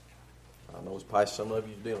I know it's past some of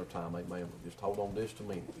you dinner time, amen. Just hold on just a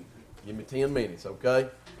minute. Give me 10 minutes, okay?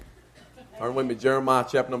 Turn with me to Jeremiah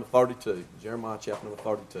chapter number 32. Jeremiah chapter number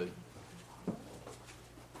 32.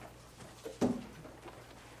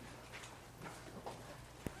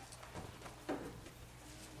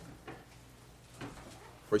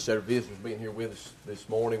 Appreciate our visitors being here with us this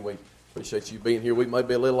morning. We appreciate you being here. We may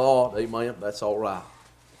be a little odd, amen. That's all right.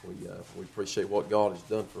 We appreciate what God has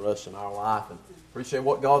done for us in our life and appreciate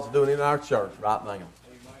what God's doing in our church right now.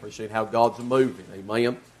 Appreciate how God's moving,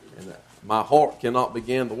 amen. And my heart cannot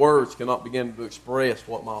begin, the words cannot begin to express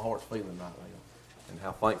what my heart's feeling right now and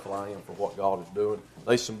how thankful I am for what God is doing.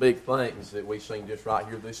 There's some big things that we've seen just right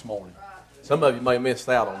here this morning. Some of you may have missed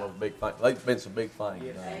out on those big things. There's been some big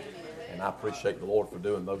things done. And I appreciate the Lord for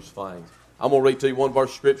doing those things. I'm going to read to you one verse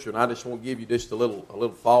of Scripture, and I just want to give you just a little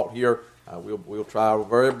thought here. We'll try our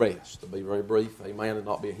very best to be very brief, amen, and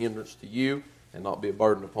not be a hindrance to you and not be a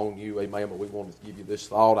burden upon you, amen. But we wanted to give you this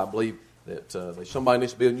thought. I believe that there's somebody in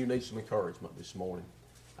this building, you need some encouragement this morning.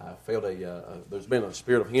 I felt there's been a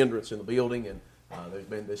spirit of hindrance in the building, and there's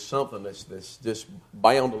been this something that's just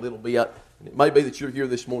bound a little bit. And it may be that you're here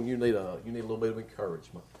this morning, you need a little bit of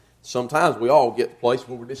encouragement. Sometimes we all get to the place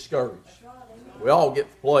where we're discouraged. We all get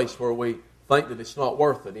to the place where we think that it's not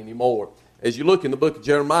worth it anymore. As you look in the book of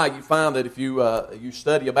Jeremiah, you find that if you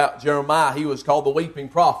study about Jeremiah, he was called the weeping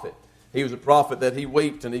prophet. He was a prophet that he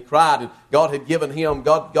wept and he cried, and God had given him,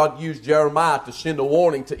 God used Jeremiah to send a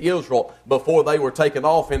warning to Israel before they were taken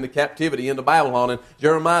off into captivity into Babylon. And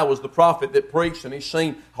Jeremiah was the prophet that preached, and he's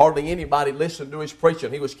seen hardly anybody listen to his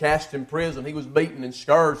preaching. He was cast in prison, he was beaten and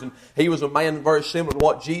scourged, and he was a man very similar to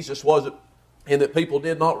what Jesus was, and that people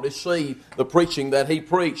did not receive the preaching that he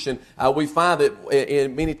preached. And we find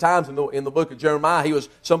that many times in the book of Jeremiah, he was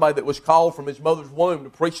somebody that was called from his mother's womb to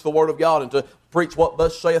preach the Word of God and to preach what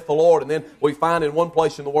thus saith the Lord. And then we find in one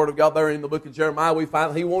place in the Word of God there in the book of Jeremiah, we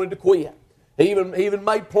find that he wanted to quit. He even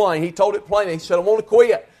made plain, he told it plainly, he said, I want to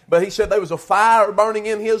quit. But he said there was a fire burning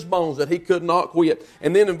in his bones that he could not quit.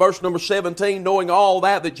 And then in verse number 17, knowing all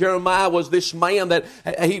that Jeremiah was this man that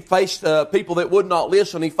he faced people that would not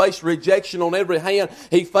listen. He faced rejection on every hand.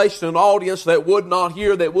 He faced an audience that would not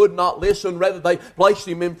hear, that would not listen. Rather, they placed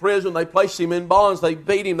him in prison. They placed him in bonds. They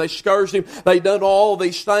beat him. They scourged him. They done all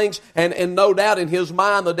these things. And no doubt in his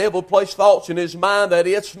mind, the devil placed thoughts in his mind that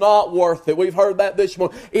it's not worth it. We've heard that this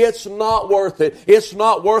morning. It's not worth it. It's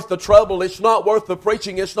not worth the trouble. It's not worth the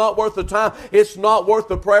preaching. It's not worth the time. It's not worth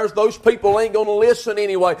the prayers. Those people ain't going to listen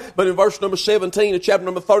anyway. But in verse number 17 of chapter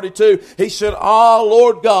number 32, he said, Ah,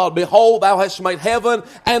 Lord God, behold, thou hast made heaven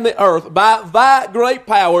and the earth by thy great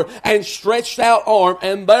power and stretched out arm,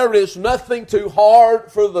 and there is nothing too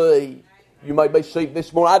hard for thee. You may be seated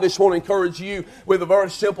this morning. I just want to encourage you with a very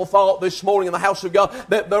simple thought this morning in the house of God,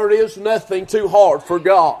 that there is nothing too hard for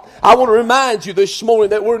God. I want to remind you this morning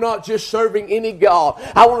that we're not just serving any God.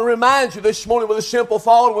 I want to remind you this morning with a simple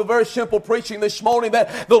thought and with very simple preaching this morning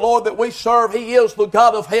that the Lord that we serve, He is the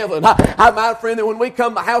God of heaven. My friend, that when we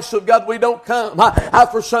come to the house of God, we don't come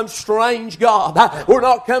for some strange God. We're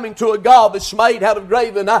not coming to a God that's made out of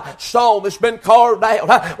graven stone, that's been carved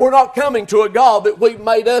out. We're not coming to a God that we've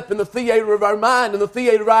made up in the theater of our mind and the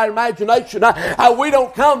theater of our imagination. We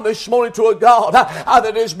don't come this morning to a God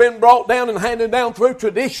that has been brought down and handed down through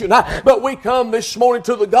tradition, but we come this morning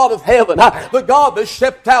to the God of heaven, the God that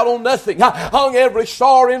stepped out on nothing, hung every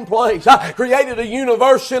star in place, created a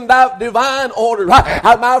universe in divine order.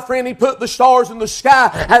 My friend, He put the stars in the sky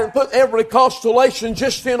and put every constellation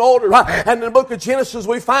just in order. And in the book of Genesis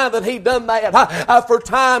we find that He done that for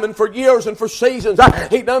time and for years and for seasons.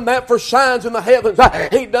 He done that for signs in the heavens.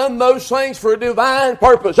 He done those things for a divine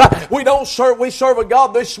purpose. We serve a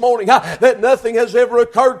God this morning that nothing has ever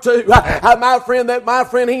occurred to. My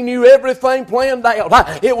friend, He knew everything planned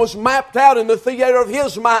out. It was mapped out in the theater of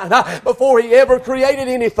His mind before He ever created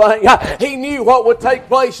anything. He knew what would take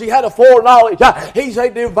place. He had a foreknowledge. He's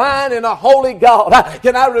a divine and a holy God.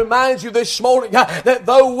 Can I remind you this morning that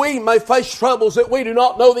though we may face troubles that we do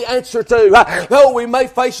not know the answer to, though we may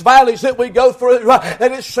face valleys that we go through,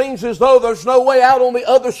 that it seems as though there's no way out on the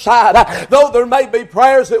other side, though there may be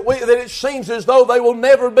prayers that it seems as though they will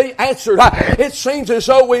never be answered, it seems as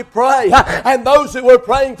though we pray, and those that we're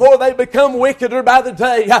praying for, they become wickeder by the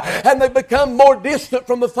day, and they become more distant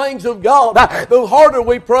from the things of God. The harder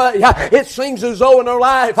we pray, it seems as though in our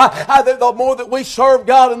life, the more that we serve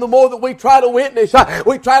God and the more that we try to witness,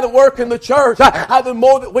 we try to work in the church, the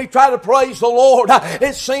more that we try to praise the Lord,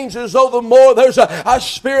 it seems as though the more there's a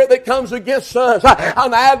spirit that comes against us,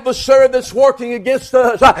 an adversary that's working against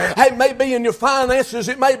us. Hey, may be in your finances.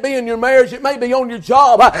 It may be in your marriage. It may be on your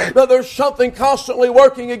job. But there's something constantly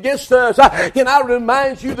working against us. Can I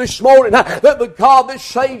remind you this morning that the God that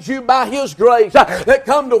saved you by His grace, that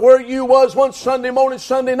come to where you was one Sunday morning,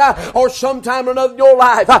 Sunday night, or sometime or another in your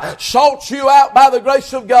life, sought you out by the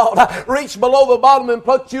grace of God, reached below the bottom and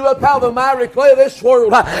plucked you up out of the miry clay of this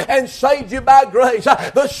world, and saved you by grace.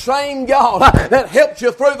 The same God that helped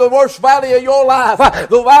you through the worst valley of your life,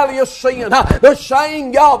 the valley of sin, the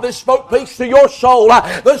same God that spoke peace to your soul,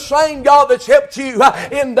 the same God that's helped you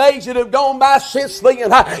in days that have gone by since then.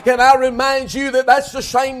 Can I remind you that that's the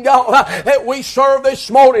same God that we serve this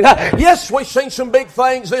morning? Yes, we've seen some big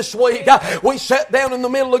things this week. We sat down in the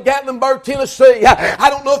middle of Gatlinburg, Tennessee. I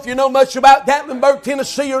don't know if you know much about Gatlinburg,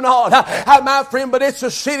 Tennessee or not, my friend, but it's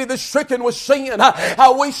a city that's stricken with sin.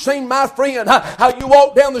 We've seen, my friend, how you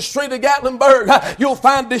walk down the street of Gatlinburg, you'll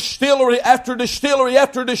find distillery after distillery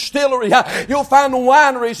after distillery. You'll find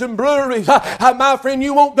wineries and breweries. My friend,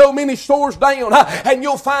 you won't go many stores down, and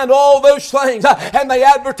you'll find all those things, and they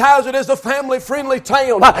advertise it as a family-friendly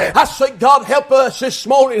town. I say, God help us this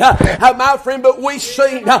morning, my friend, but we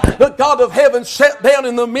seen the God of heaven sat down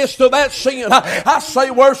in the midst of that sin. I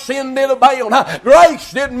say, where sin did abound,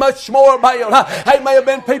 grace did much more abound. There may have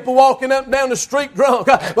been people walking up and down the street drunk,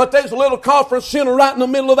 but there's a little conference center right in the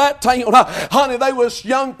middle of that town. Honey, they was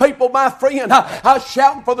young people, my friend,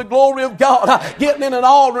 shouting for the glory of God, getting in an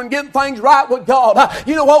altar and getting things right with God.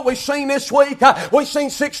 You know what we've seen this week? We've seen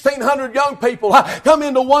 1,600 young people come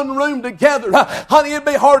into one room together. Honey, it'd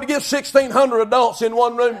be hard to get 1,600 adults in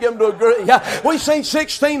one room, get them to agree. We've seen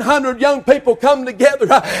 1,600 young people come together,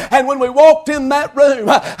 and when we walked in that room,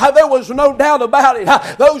 there was no doubt about it.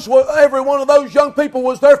 Every one of those young people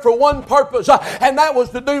was there for one purpose, and that was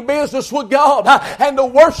to do business with God and to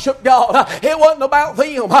worship God. It wasn't about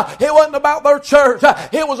them. It wasn't about their church.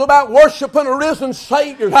 It was about worshiping a risen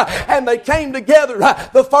Savior. And they came together.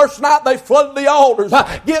 The first night they flooded the altars,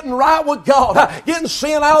 getting right with God, getting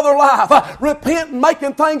sin out of their life, repenting,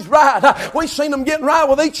 making things right. We've seen them getting right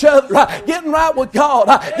with each other, getting right with God,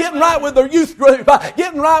 getting right with their youth group,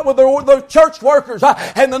 getting right with their church workers.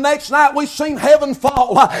 And the next night we've seen heaven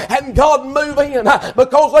fall and God move in,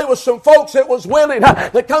 because there was some folks that was willing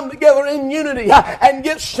to come together in unity and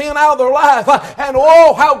get sin out of their life. And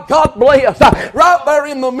oh, how God blessed right there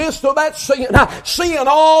in the midst of that sin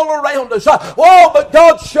all around us. Oh, but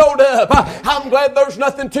God showed up. I'm glad there's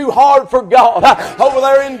nothing too hard for God. Over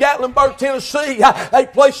there in Gatlinburg, Tennessee, they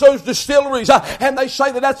place those distilleries, and they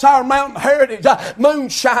say that's our mountain heritage,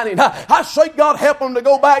 moonshining. I say, God help them to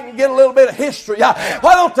go back and get a little bit of history.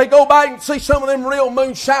 Why don't they go back and see some of them real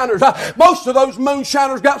moonshiners? Most of those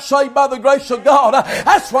moonshiners got saved by the grace of God.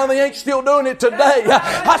 That's why they ain't still doing it today.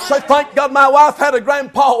 I say, thank God my wife had a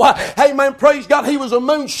grandpa. Amen. Praise God, he was a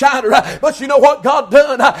moonshiner. But you know what God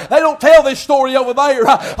done? They don't tell this story over there.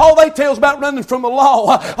 All they tell is about running from the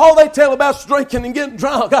law. All they tell about is drinking and getting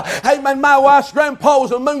drunk. Amen. My wife's grandpa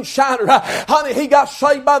was a moonshiner. Honey, he got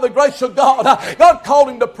saved by the grace of God. God called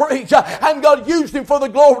him to preach, and God used him for the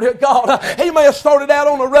glory of God. He may have started out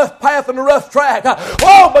on a rough path and a rough track.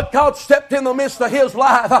 Oh, but God stepped in the midst of his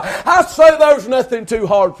life. I say there's nothing too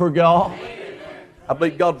hard for God. I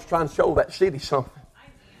believe God was trying to show that city something.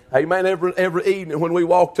 Amen. Every evening when we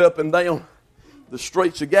walked up and down the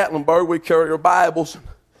streets of Gatlinburg, we carried our Bibles and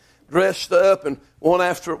dressed up, and one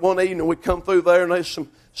evening we come through there, and there's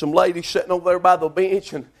some ladies sitting over there by the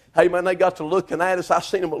bench, and amen, they got to looking at us. I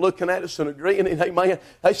seen them looking at us and agreeing, and amen,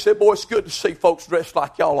 they said, boy, it's good to see folks dressed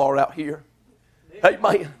like y'all are out here.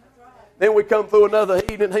 Amen. Then we come through another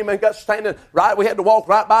evening, amen, got standing right, we had to walk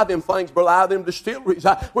right by them things, brother, them distilleries.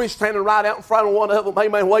 We were standing right out in front of one of them,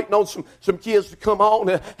 amen, waiting on some kids to come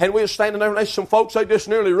on, and we were standing there, and there's some folks, they just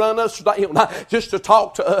nearly run us down just to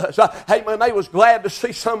talk to us. Amen, they was glad to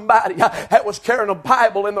see somebody that was carrying a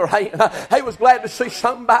Bible in their hand. They was glad to see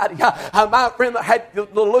somebody, my friend, that had the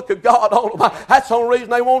look of God on them. That's the only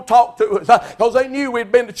reason they won't talk to us, because they knew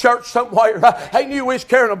we'd been to church somewhere. They knew we was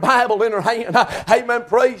carrying a Bible in our hand. Amen,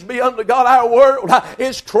 praise be unto God. Our world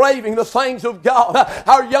is craving the things of God.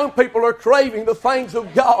 Our young people are craving the things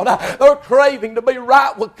of God. They're craving to be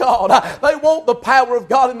right with God. They want the power of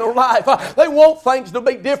God in their life. They want things to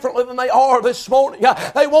be differently than they are this morning.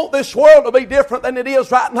 They want this world to be different than it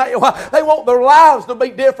is right now. They want their lives to be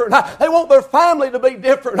different. They want their family to be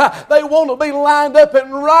different. They want to be lined up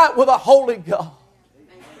and right with a holy God.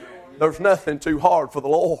 There's nothing too hard for the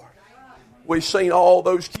Lord. we've seen all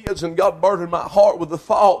those kids, and God burdened my heart with the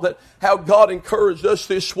thought that how God encouraged us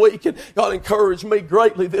this week, and God encouraged me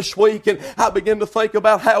greatly this week. And I began to think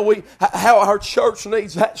about how our church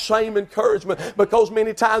needs that same encouragement, because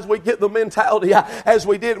many times we get the mentality as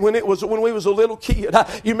we did when we was a little kid.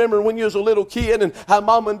 You remember when you was a little kid, and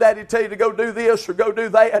Mom and Daddy tell you to go do this or go do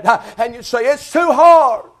that, and you say it's too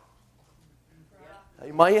hard.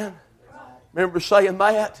 Amen. Remember saying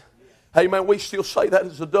that? Amen. We still say that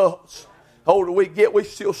as adults. The older we get, we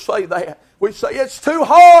still say that. We say, it's too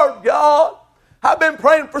hard, God. I've been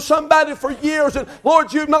praying for somebody for years, and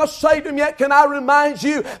Lord, you've not saved them yet. Can I remind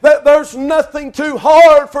you that there's nothing too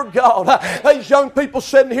hard for God? These young people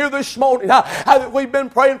sitting here this morning, that we've been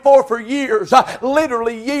praying for years,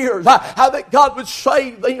 literally years, that God would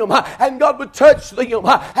save them, and God would touch them,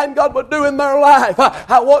 and God would do in their life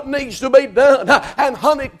what needs to be done. And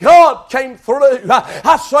honey, God came through.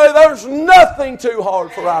 I say there's nothing too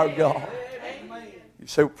hard for our God. You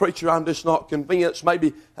say, well, preacher, I'm just not convinced.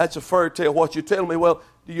 Maybe that's a fairy tale what you're telling me. Well,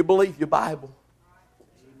 do you believe your Bible?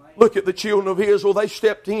 Look at the children of Israel. They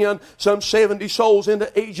stepped in, some 70 souls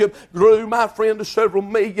into Egypt, grew, my friend, to several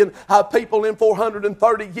million people in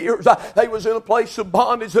 430 years. They was in a place of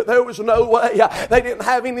bondage that there was no way. They didn't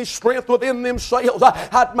have any strength within themselves,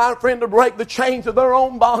 my friend, to break the chains of their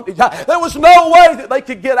own bondage. There was no way that they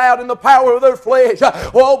could get out in the power of their flesh.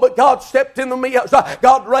 Oh, but God stepped in the midst.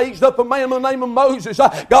 God raised up a man by the name of Moses.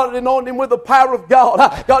 God anointed him with the power of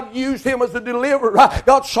God. God used him as a deliverer.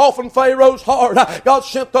 God softened Pharaoh's heart. God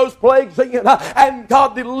sent those plagues in, and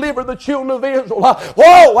God delivered the children of Israel.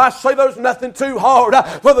 Whoa, I say there's nothing too hard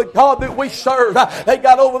for the God that we serve. They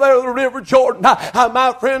got over there to the River Jordan.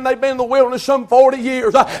 My friend, they've been in the wilderness some 40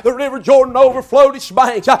 years. The River Jordan overflowed its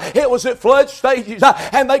banks. It was at flood stages,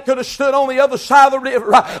 and they could have stood on the other side of the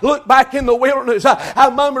river, looked back in the wilderness,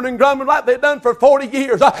 murmured and grumbled like they'd done for 40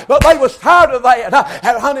 years. But they was tired of that.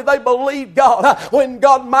 And honey, they believed God. When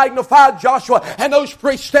God magnified Joshua and those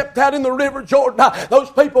priests stepped out in the River Jordan, those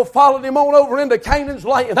people followed him on over into Canaan's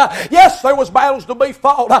land. Yes, there was battles to be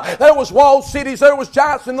fought. There was walled cities. There was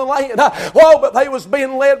giants in the land. Well, but they was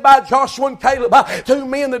being led by Joshua and Caleb, two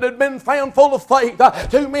men that had been found full of faith,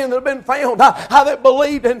 two men that had been found that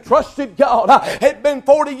believed and trusted God. It had been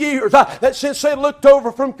 40 years that since they looked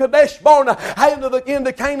over from Kadesh Barnea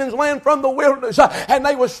into Canaan's land from the wilderness, and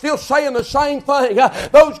they was still saying the same thing.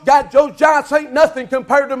 Those giants ain't nothing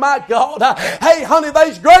compared to my God. Hey, honey,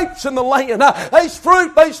 there's grapes in the land. There's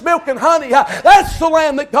fruit. There's milk and honey. That's the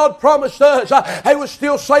land that God promised us. They was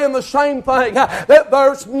still saying the same thing, that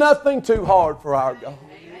there's nothing too hard for our God.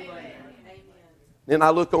 Amen. Then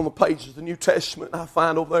I look on the pages of the New Testament, and I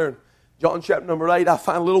find over there in John chapter number 8, I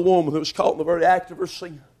find a little woman that was caught in the very act of her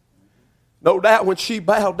sin. No doubt when she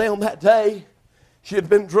bowed down that day, she had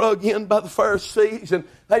been drug in by the Pharisees, and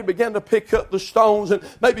they began to pick up the stones, and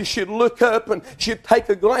maybe she'd look up and she'd take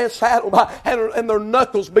a glance at them, and their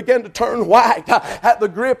knuckles began to turn white at the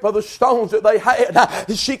grip of the stones that they had.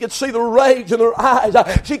 She could see the rage in their eyes.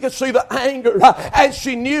 She could see the anger, and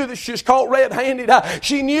she knew that she was caught red-handed.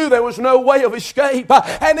 She knew there was no way of escape,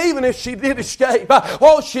 and even if she did escape,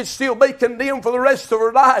 well, she'd still be condemned for the rest of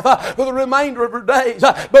her life, for the remainder of her days.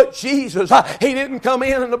 But Jesus, He didn't come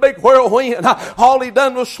in a big whirlwind. All He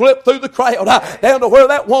done was slip through the crowd down to where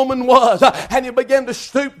that woman was, and He began to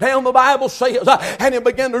stoop down, the Bible says, and He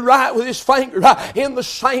began to write with His finger in the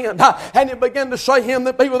sand, and He began to say, him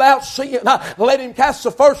that be without sin, let him cast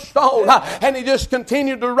the first stone. And He just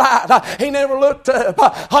continued to write. He never looked up.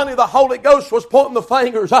 Honey, the Holy Ghost was pointing the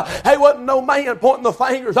fingers. He wasn't no man pointing the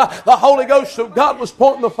fingers. The Holy Ghost of God was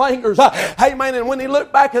pointing the fingers. Amen. And when He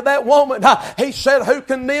looked back at that woman, He said, who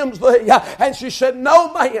condemns thee? And she said,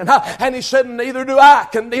 no man. And He said, neither do I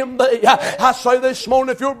condemn thee. I say this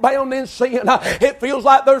morning, if you're bound in sin, it feels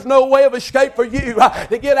like there's no way of escape for you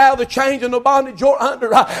to get out of the chains and the bondage you're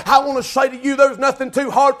under. I want to say to you, there's nothing too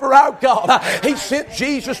hard for our God. He sent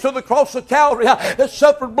Jesus to the cross of Calvary that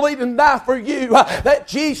suffered, bleed, and die for you, that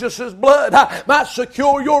Jesus' blood might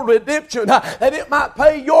secure your redemption, that it might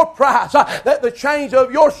pay your price, that the chains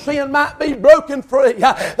of your sin might be broken free,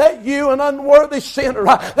 that you, an unworthy sinner,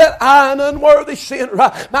 that I, an unworthy sinner,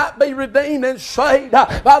 might be redeemed and saved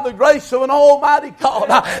by the grace of an almighty God,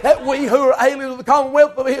 that we who are aliens of the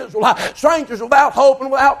commonwealth of Israel, strangers without hope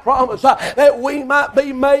and without promise, that we might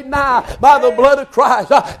be made nigh by the blood of Christ,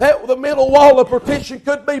 that the middle wall of partition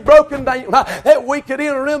could be broken down, that we could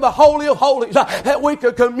enter in the Holy of Holies, that we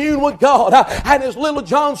could commune with God, and as little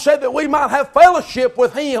John said, that we might have fellowship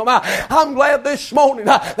with Him. I'm glad this morning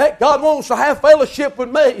that God wants to have fellowship with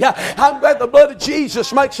me. I'm glad the blood of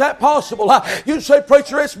Jesus makes that possible. You say,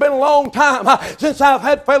 preacher, it's been a long time since I've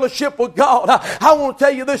had fellowship with God, I want to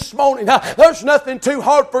tell you this morning, there's nothing too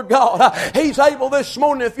hard for God. He's able this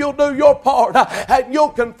morning, if you'll do your part and you'll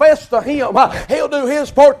confess to Him, He'll do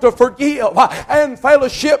His part to forgive, and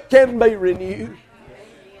fellowship can be renewed.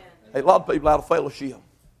 A lot of people out of fellowship.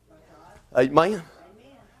 Amen.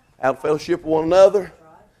 Out of fellowship with one another,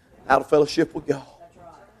 out of fellowship with God.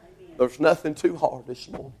 There's nothing too hard this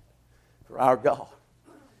morning for our God.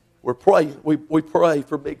 We're praying. We pray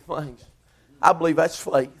for big things. I believe that's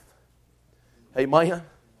faith. Amen.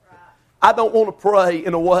 I don't want to pray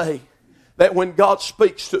in a way that when God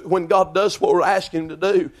speaks, when God does what we're asking Him to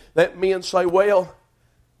do, that men say, well,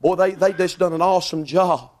 boy, they just done an awesome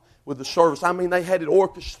job with the service. I mean, they had it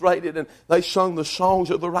orchestrated and they sung the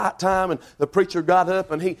songs at the right time, and the preacher got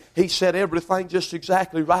up and he said everything just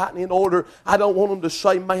exactly right and in order. I don't want them to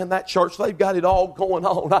say, man, that church, they've got it all going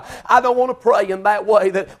on. I don't want to pray in that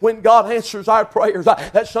way, that when God answers our prayers,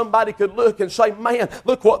 that somebody could look and say, man,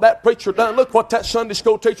 look what that preacher done. Look what that Sunday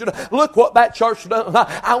school teacher done. Look what that church done.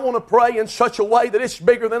 I want to pray in such a way that it's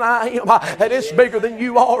bigger than I am, that it's bigger than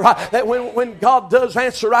you are, that when God does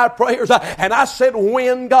answer our prayers, and I said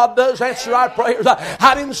when God does answer our prayers.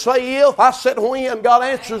 I didn't say if, I said when God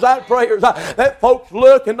answers our prayers. That folks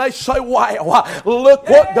look and they say, wow, look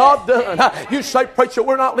what God done. You say, preacher,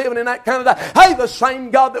 we're not living in that kind of day. Hey, the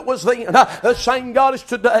same God that was then, the same God is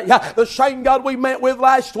today. The same God we met with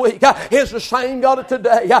last week is the same God of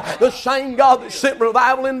today. The same God that sent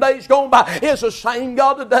revival in days gone by is the same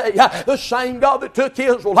God today. The same God that took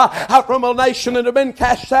Israel from a nation that had been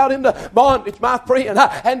cast out into bondage, my friend,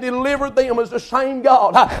 and delivered them is the same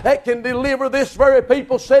God that can deliver this very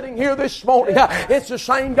people sitting here this morning. It's the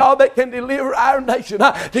same God that can deliver our nation.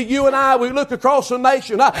 To you and I, we look across the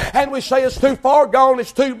nation and we say it's too far gone,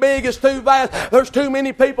 it's too big, it's too vast, there's too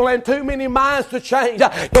many people and too many minds to change.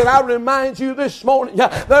 Can I remind you this morning,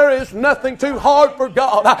 there is nothing too hard for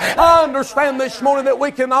God. I understand this morning that we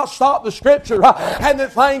cannot stop the Scripture and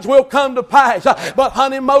that things will come to pass. But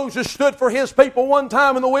honey, Moses stood for his people one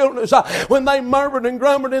time in the wilderness when they murmured and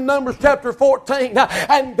grumbled in Numbers chapter 14,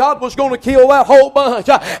 and God was going to kill that whole bunch,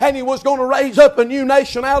 and He was going to raise up a new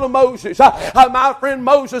nation out of Moses. My friend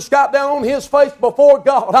Moses got down on his face before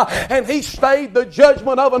God, and he stayed the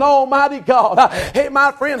judgment of an almighty God. Hey,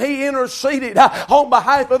 my friend, he interceded on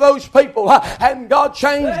behalf of those people, and God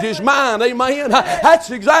changed his mind. Amen. That's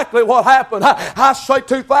exactly what happened. I say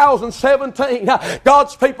 2017,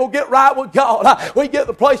 God's people get right with God. We get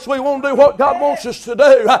the place we want to do what God wants us to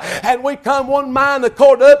do, and we come one mind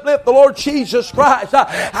accord to uplift the Lord Jesus Christ.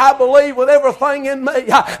 I believe with everything in me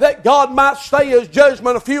that God might stay His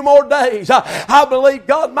judgment a few more days. I believe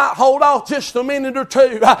God might hold off just a minute or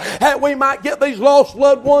two, and we might get these lost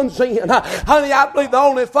loved ones in. Honey, I believe the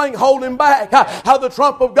only thing holding back the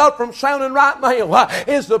trump of God from sounding right now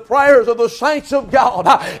is the prayers of the saints of God.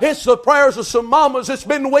 It's the prayers of some mamas that's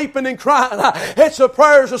been weeping and crying. It's the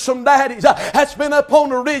prayers of some daddies that's been up on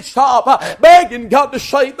the ridge top begging God to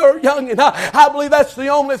save their youngin'. I believe that's the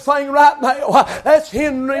only thing right now that's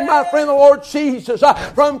hindering, my friend, the Lord Jesus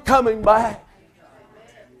from coming back.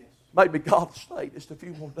 Maybe God will stay just a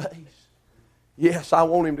few more days. Yes, I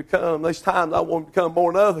want Him to come. There's times I want Him to come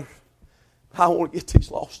more than others. I want to get these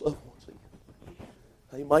lost loved ones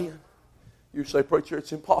in. Amen. You say, preacher,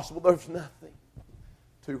 it's impossible. There's nothing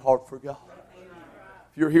too hard for God.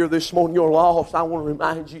 If you're here this morning, you're lost, I want to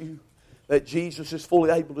remind you that Jesus is fully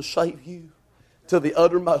able to save you to the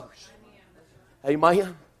uttermost.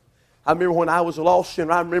 Amen. I remember when I was a lost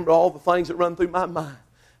sinner, I remember all the things that run through my mind.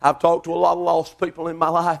 I've talked to a lot of lost people in my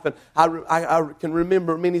life, and I can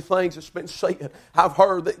remember many things that's been said. I've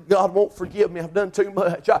heard that God won't forgive me. I've done too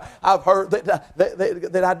much. I've heard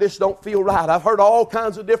that I just don't feel right. I've heard all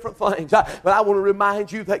kinds of different things. But I want to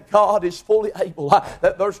remind you that God is fully able,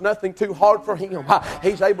 that there's nothing too hard for Him.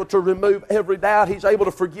 He's able to remove every doubt. He's able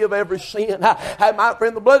to forgive every sin. And my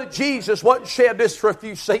friend, the blood of Jesus wasn't shed just for a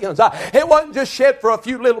few sins. It wasn't just shed for a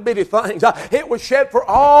few little bitty things. It was shed for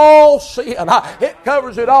all sin. It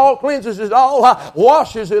covers it all, cleanses it all,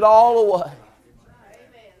 washes it all away.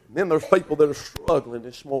 And then there's people that are struggling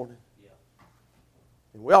this morning.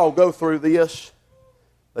 And we all go through this.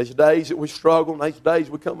 There's days that we struggle, and there's days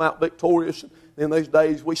we come out victorious, and then there's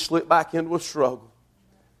days we slip back into a struggle.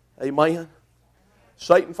 Amen.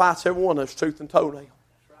 Satan fights every one of us tooth and toenail.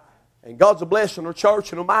 And God's a blessing our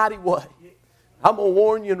church in a mighty way. I'm going to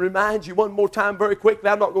warn you and remind you one more time very quickly.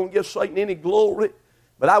 I'm not going to give Satan any glory.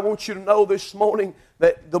 But I want you to know this morning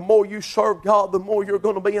that the more you serve God, the more you're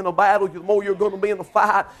going to be in a battle, the more you're going to be in a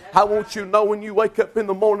fight. I want you to know when you wake up in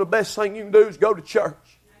the morning, the best thing you can do is go to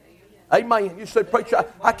church. Amen. You say, preacher,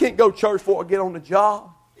 I can't go to church before I get on the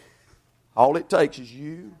job. All it takes is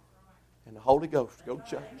you and the Holy Ghost to go to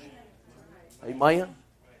church. Amen.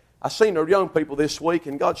 I seen our young people this week,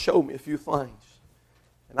 and God showed me a few things.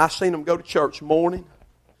 And I seen them go to church morning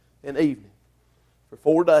and evening for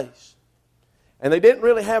 4 days. And they didn't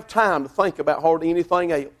really have time to think about hardly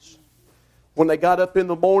anything else. When they got up in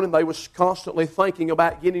the morning, they was constantly thinking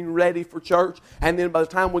about getting ready for church. And then by the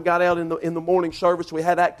time we got out in the morning service, we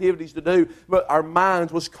had activities to do. But our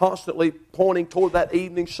minds was constantly pointing toward that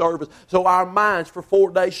evening service. So our minds for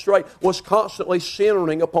 4 days straight was constantly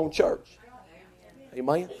centering upon church.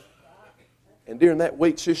 Amen. And during that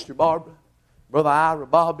week, Sister Barbara, Brother Ira,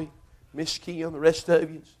 Bobby, Miss Kim, the rest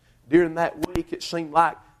of you, during that week it seemed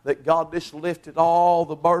like that God just lifted all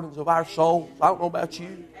the burdens of our souls. I don't know about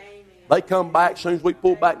you. They come back as soon as we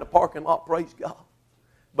pull back in the parking lot, praise God.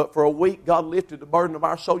 But for a week, God lifted the burden of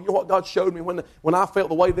our soul. You know what God showed me when I felt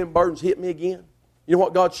the way them burdens hit me again? You know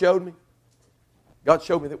what God showed me? God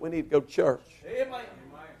showed me that we need to go to church. Amen.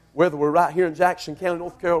 Whether we're right here in Jackson County,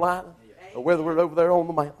 North Carolina, or whether we're over there on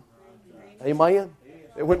the mountain. Amen.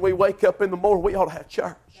 And when we wake up in the morning, we ought to have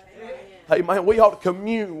church. Amen. We ought to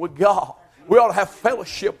commune with God. We ought to have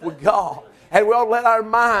fellowship with God. And we ought to let our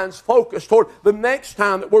minds focus toward the next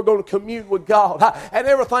time that we're going to commune with God. And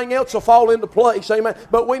everything else will fall into place. Amen.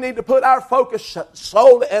 But we need to put our focus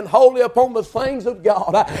solely and wholly upon the things of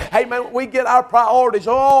God. Amen. We get our priorities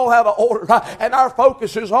all out of order. And our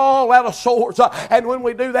focus is all out of sorts. And when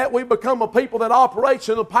we do that, we become a people that operates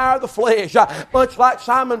in the power of the flesh. Much like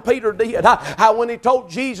Simon Peter did. When he told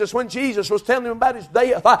Jesus, when Jesus was telling him about his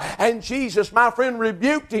death. And Jesus, my friend,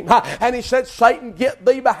 rebuked him. And he said, Satan, get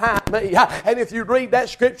thee behind me. And if you read that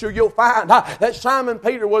scripture, you'll find that Simon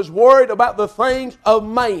Peter was worried about the things of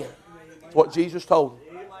man. That's what Jesus told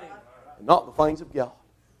him. And not the things of God.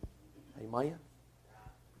 Amen.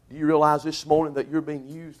 Do you realize this morning that you're being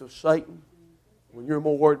used of Satan when you're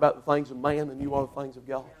more worried about the things of man than you are the things of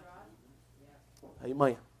God?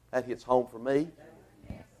 Amen. That hits home for me,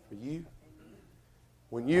 for you.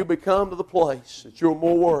 When you become to the place that you're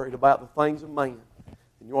more worried about the things of man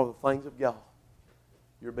than you are the things of God,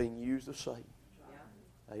 you're being used of Satan.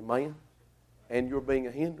 Amen. And you're being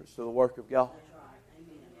a hindrance to the work of God.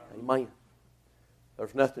 Amen.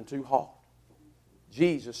 There's nothing too hard.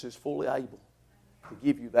 Jesus is fully able to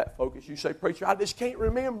give you that focus. You say, Preacher, I just can't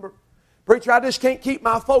remember. Preacher, I just can't keep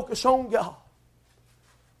my focus on God.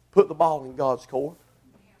 Put the ball in God's court.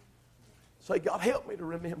 Say, God, help me to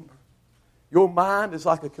remember. Your mind is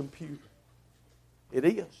like a computer. It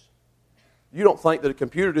is. You don't think that a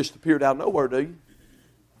computer just appeared out of nowhere, do you?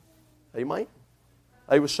 Amen.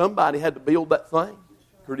 There was somebody had to build that thing,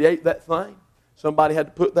 create that thing. Somebody had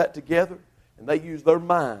to put that together, and they used their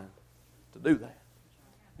mind to do that.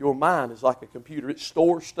 Your mind is like a computer. It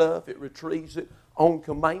stores stuff. It retrieves it on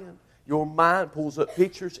command. Your mind pulls up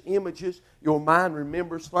pictures, images. Your mind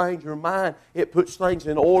remembers things. Your mind, it puts things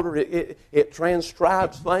in order. It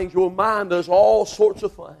transcribes things. Your mind does all sorts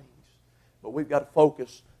of things. But we've got to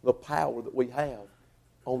focus the power that we have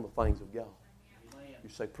on the things of God. You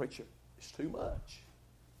say, Preacher, it's too much.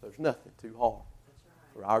 There's nothing too hard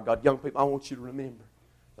for our God. Young people, I want you to remember,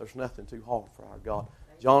 there's nothing too hard for our God.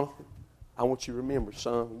 Jonathan, I want you to remember,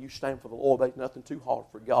 son, when you stand for the Lord, there's nothing too hard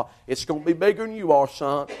for God. It's going to be bigger than you are,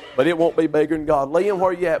 son, but it won't be bigger than God. Liam,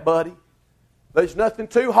 where you at, buddy? There's nothing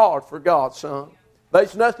too hard for God, son.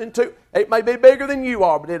 There's nothing too... It may be bigger than you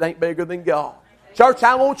are, but it ain't bigger than God. Church,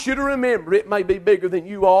 I want you to remember, it may be bigger than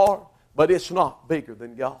you are, but it's not bigger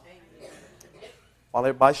than God. While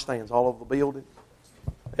everybody stands all over the building,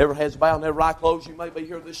 every head's bowed and every eye closed, you may be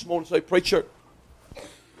here this morning and say, Preacher,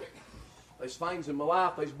 there's things in my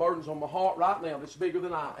life, there's burdens on my heart right now that's bigger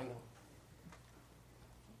than I am.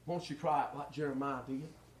 Won't you cry it like Jeremiah did?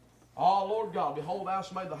 Oh, Lord God, behold, thou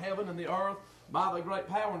hast made the heaven and the earth by thy great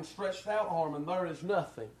power and stretched out arm, and there is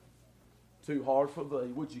nothing too hard for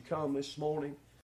thee. Would you come this morning